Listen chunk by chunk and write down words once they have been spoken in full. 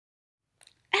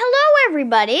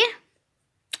everybody.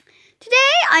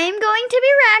 Today I am going to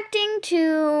be reacting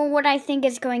to what I think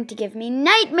is going to give me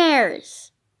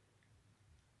nightmares.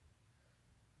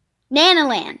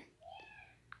 Nanalan.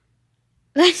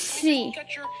 Let's see. Let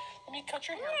me cut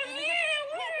your hair.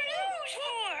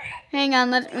 Hang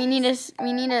on, what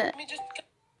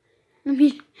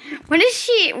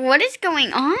is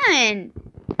going on?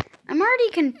 I'm already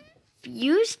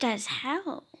confused as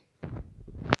hell.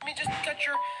 Let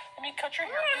me cut your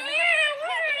hair.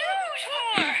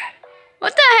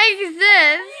 What the heck is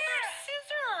this?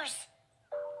 Scissors.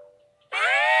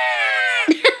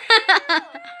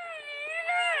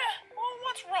 Oh,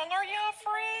 what's wrong? Are you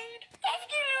afraid? That's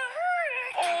gonna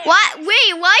hurt. What?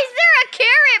 Wait, why is there a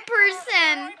carrot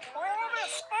person? I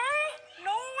promise.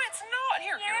 No, it's not.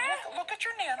 Here, look at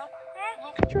your Nana.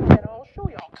 Look at your Nana. I'll show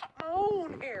you. I'll cut my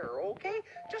own hair, okay?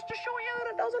 Just to show you that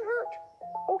it doesn't hurt.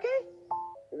 Okay?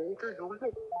 Okay, here we go.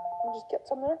 I'll just get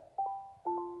some there.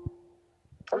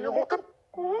 Are you looking?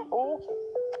 Okay.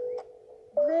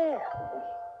 There we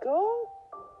go.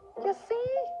 You see?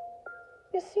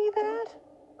 You see that?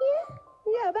 Yeah.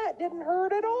 Yeah, that didn't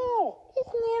hurt at all.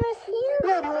 It's Nana's here.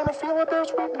 Yeah, do you want to feel it there,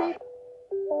 sweet pea?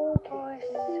 Okay.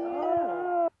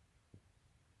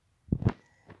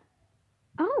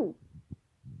 Oh.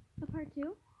 A part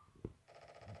 2?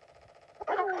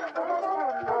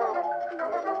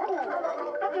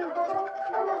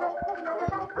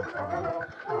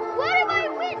 What am I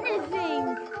witnessing?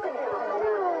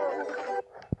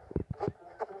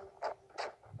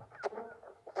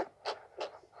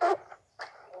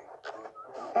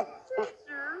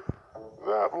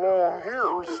 That long hair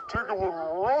is tickling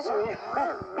and rustling.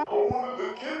 Go into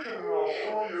the kitchen and I'll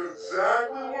show you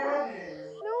exactly what I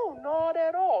mean. No, not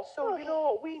at all. So you know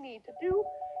what we need to do?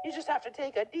 You just have to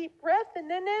take a deep breath and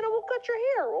then Nana will cut your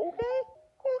hair, okay?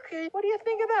 Okay. What do you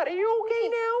think of that? Are you okay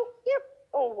now? Yep.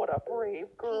 Oh, what a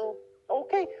brave girl.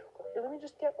 Okay. Here, let me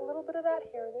just get a little bit of that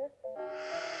hair there.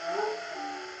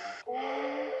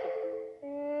 Okay.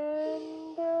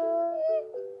 And,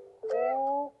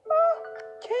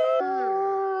 okay.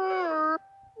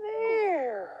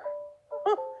 There.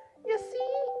 You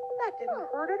see? That didn't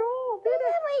hurt at all, did it?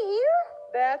 My hair?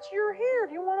 That's your hair.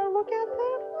 Do you want to look at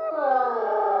that?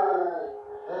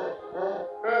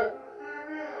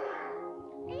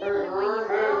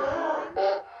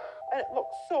 And it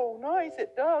looks so nice,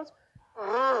 it does.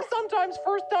 Sometimes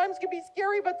first times can be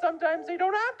scary, but sometimes they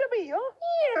don't have to be, huh?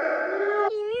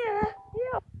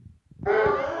 Yeah.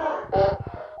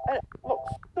 And it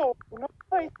looks so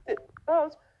nice, it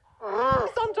does.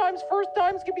 Sometimes first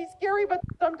times can be scary, but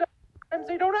sometimes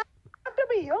they don't have to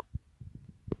be, huh?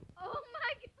 Oh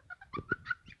my god.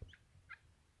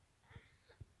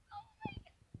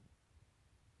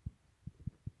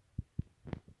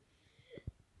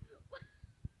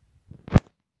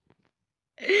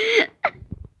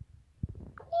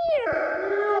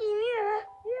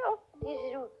 Yeah. This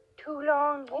is too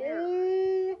long here.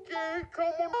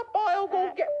 Okay, come on up. I'll go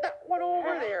get that one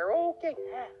over there. Okay.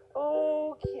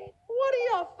 What do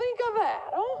you think of that,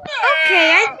 huh? Okay,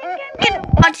 I think I'm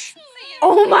gonna watch.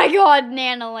 Oh my god,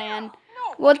 Nanalan.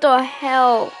 What the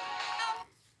hell?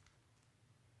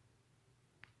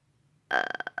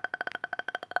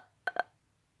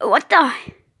 What the?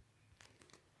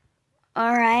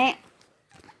 Alright.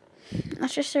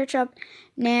 Let's just search up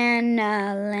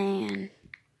Nanalan.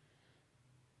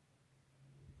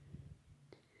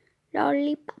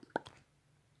 Lollipop.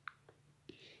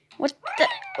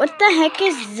 What the heck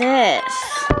is this?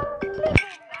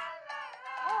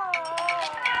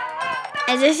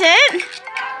 Is this it?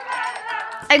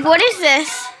 Like, what is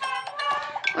this?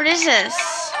 What is this?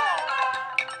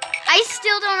 I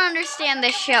still don't understand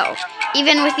this show,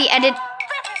 even with the edit.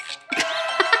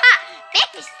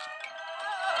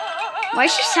 Why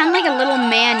does she sound like a little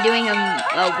man doing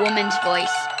a woman's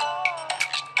voice?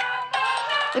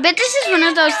 I bet this is one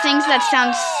of those things that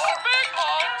sounds...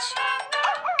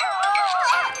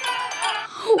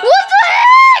 What the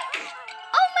heck?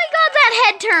 Oh my god, that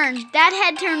head turn. That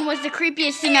head turn was the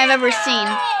creepiest thing I've ever seen.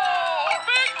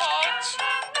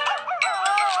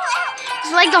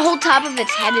 It's like the whole top of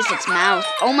its head is its mouth.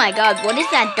 Oh my god, what is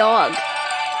that dog?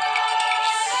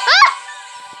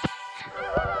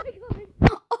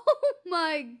 Oh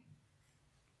my...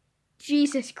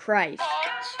 Jesus Christ.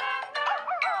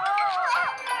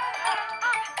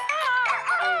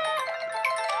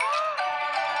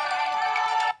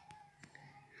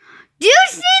 Do you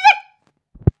see the...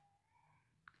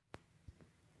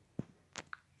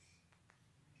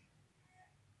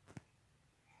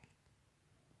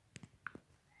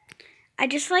 I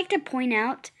just like to point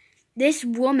out, this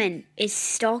woman is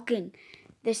stalking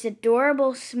this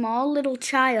adorable small little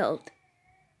child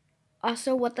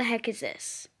Also, what the heck is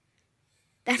this?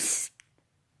 That's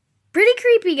pretty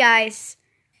creepy, guys.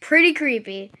 Pretty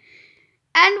creepy.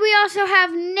 And we also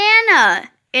have Nana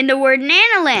in the word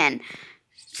Nanalan.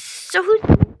 So who's... Is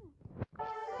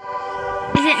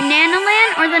it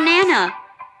Nanalan or the Nana?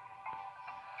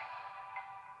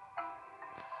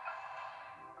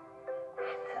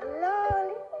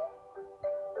 Lolly.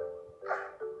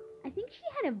 I think she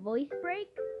had a voice break.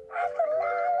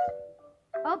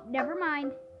 Lolly. Oh, never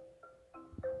mind.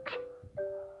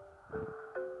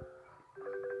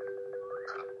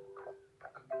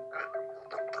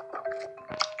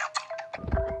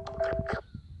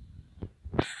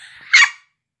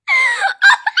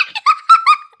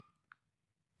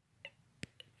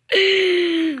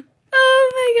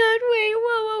 Oh my god, wait,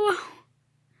 whoa.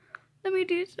 Let me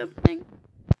do something.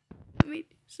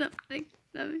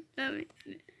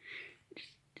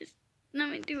 Let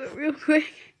me do it real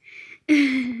quick.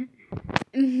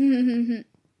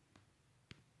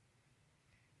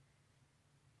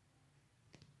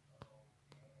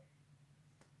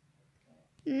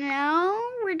 Now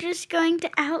we're just going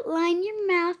to outline your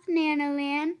mouth,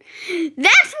 Nanalan.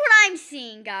 That's what I'm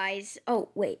seeing, guys.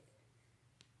 Oh, wait.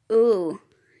 Ooh,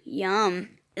 yum.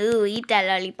 Ooh, eat that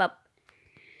lollipop.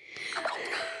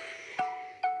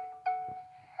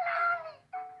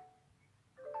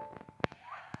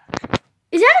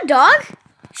 Is that a dog?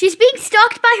 She's being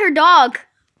stalked by her dog.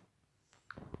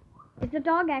 Is the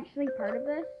dog actually part of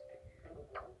this?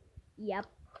 Yep.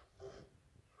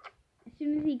 As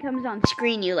soon as he comes on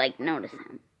screen, you notice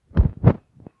him.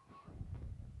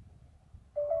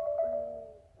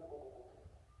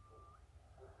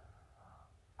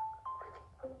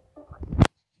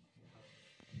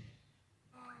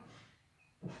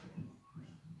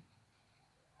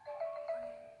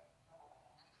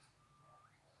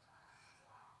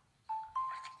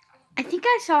 I think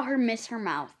I saw her miss her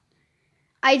mouth.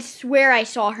 I swear I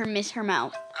saw her miss her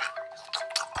mouth.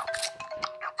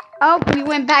 Oh, we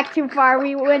went back too far.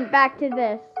 We went back to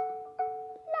this.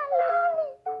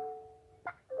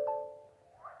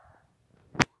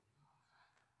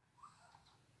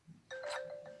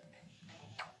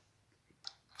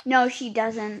 No, she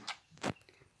doesn't.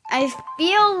 I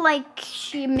feel like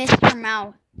she missed her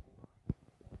mouth.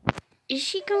 Is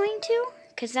she going to?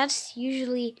 Because that's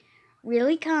usually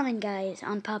really common, guys,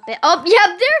 on Puppet. Oh, yeah,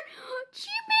 there. She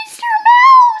missed her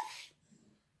mouth.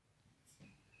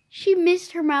 She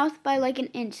missed her mouth by an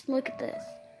inch. Look at this.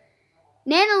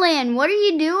 Nanalan, what are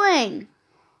you doing?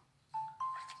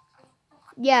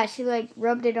 Yeah, she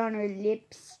rubbed it on her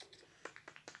lips.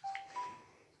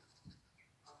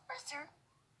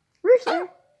 Rooster.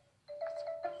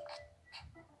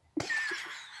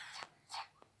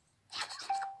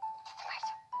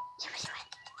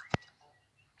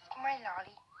 My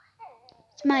lolly.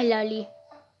 It's my lolly.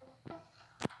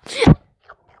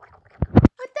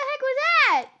 What the heck was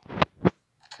that?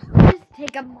 Just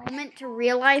take a moment to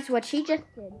realize what she just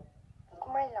did.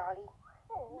 My lolly.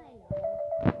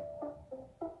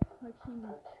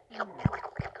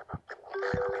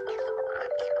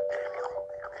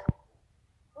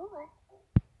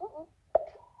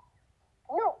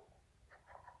 No.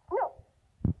 No. No.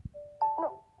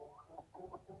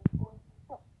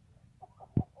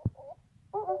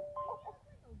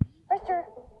 Mister.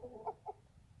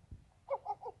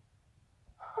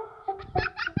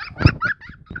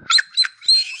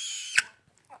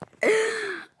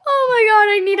 Oh my god,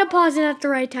 I need to pause it at the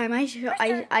right time.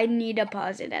 I need to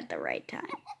pause it at the right time.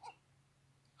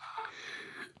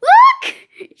 Look!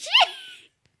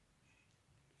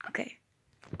 Okay.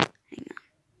 Hang on.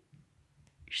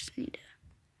 Just need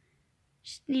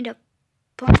to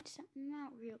point something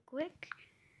out real quick.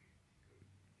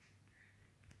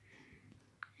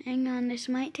 Hang on, this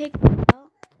might take a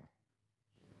while.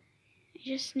 I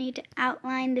just need to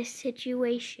outline the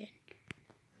situation.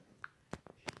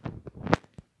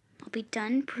 I'll be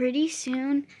done pretty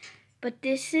soon, but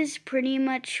this is pretty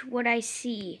much what I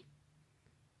see.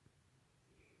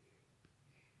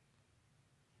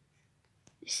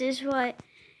 This is what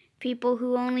people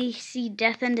who only see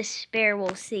death and despair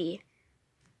will see.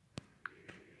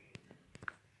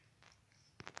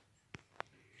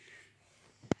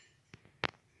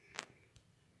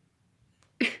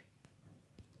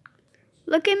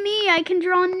 Look at me, I can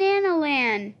draw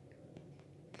Nanalan.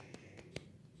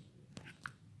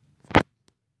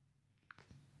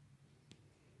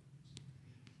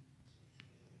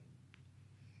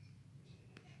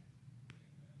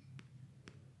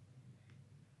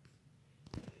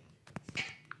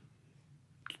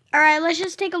 Alright, let's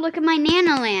just take a look at my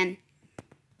Nanalan.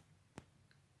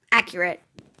 Accurate.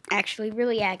 Actually,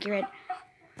 really accurate.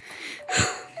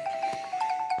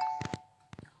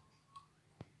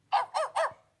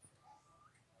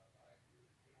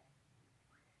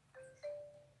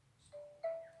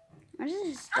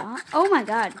 Stop. Oh my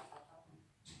god.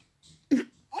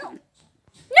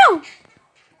 No!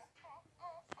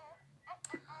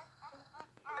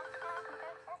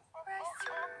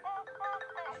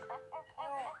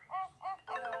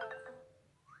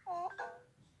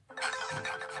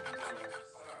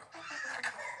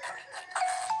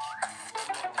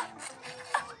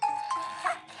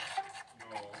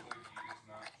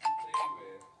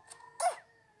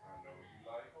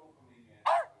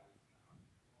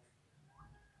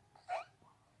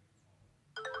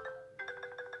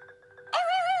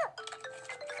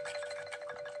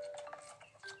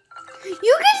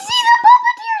 You can see the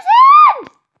puppeteer's hand!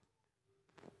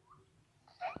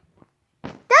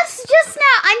 That's just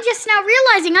now, I'm just now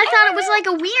realizing, I thought it was like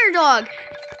a wiener dog.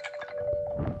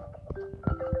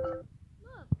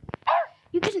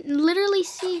 You can literally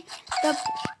see the...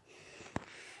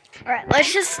 Alright,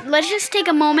 let's just take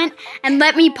a moment and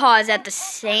let me pause at the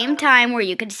same time where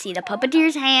you can see the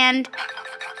puppeteer's hand.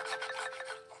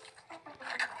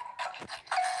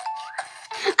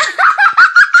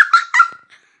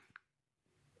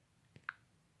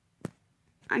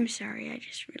 I'm sorry, I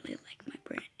just really like my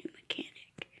brand new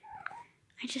mechanic.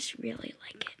 I just really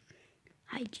like it.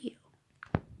 I do.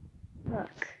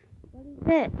 Look, what is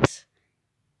this?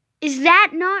 Is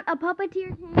that not a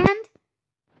puppeteer's hand?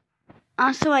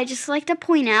 Also, I just like to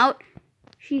point out,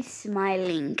 she's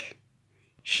smiling.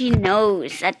 She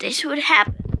knows that this would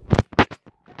happen.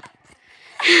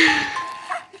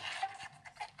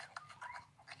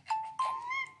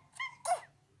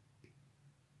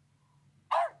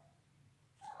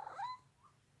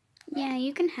 Yeah,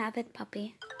 you can have it,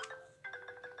 puppy.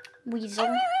 Weasel.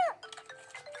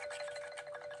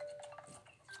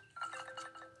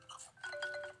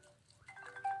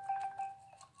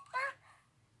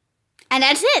 And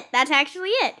that's it. That's actually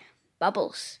it.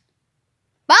 Bubbles.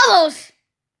 Bubbles!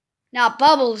 Not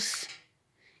Bubbles.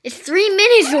 It's 3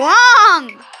 minutes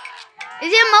long.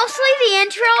 Is it mostly the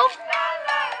intro?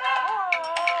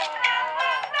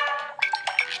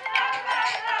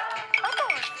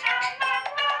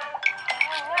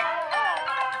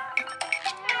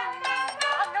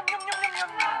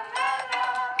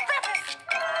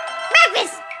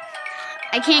 Breakfast!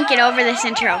 I can't get over this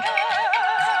intro.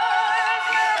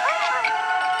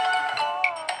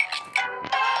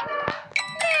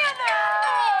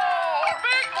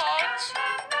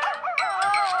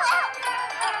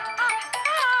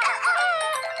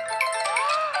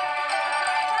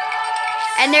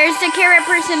 And there's the carrot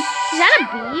person. Is that a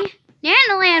bee?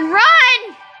 Nanalan,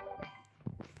 run!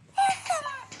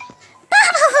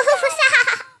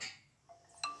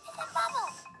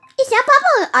 Is that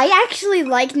Bubble? I actually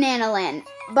like Nanalan,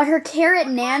 but her carrot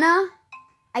Nana,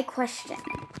 I question.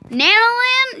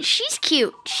 Nanalan, she's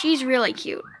cute. She's really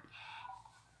cute.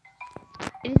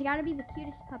 It's gotta be the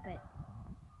cutest puppet.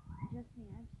 Just me,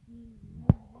 I've seen.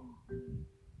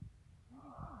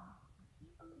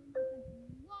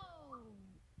 Whoa!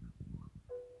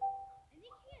 I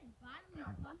think she has bodily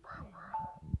function.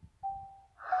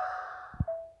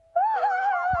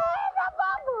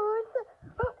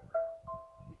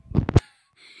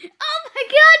 Oh my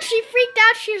god, she freaked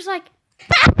out. She was like,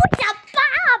 that was a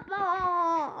bubble!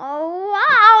 Oh,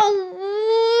 wow!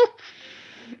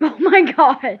 Oh my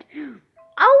god.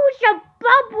 Oh, it's a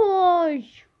bubbles!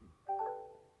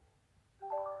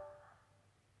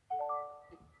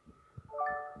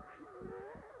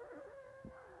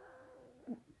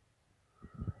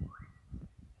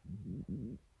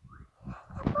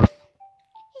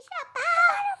 It's a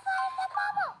butterfly!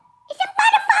 It's a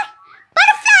butterfly!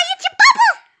 Butterfly, it's a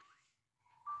bubble!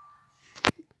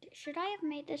 Should I have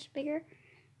made this bigger?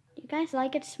 Do you guys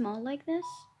like it small like this?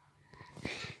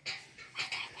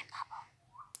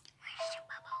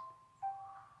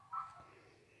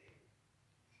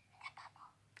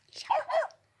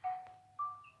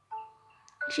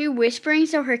 She whispering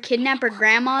so her kidnapper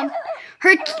grandma,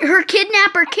 her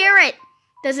kidnapper Carrot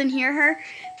doesn't hear her.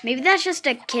 Maybe that's just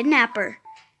a kidnapper.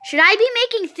 Should I be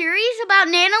making theories about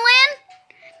Nanalan?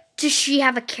 Does she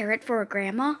have a carrot for a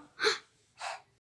grandma?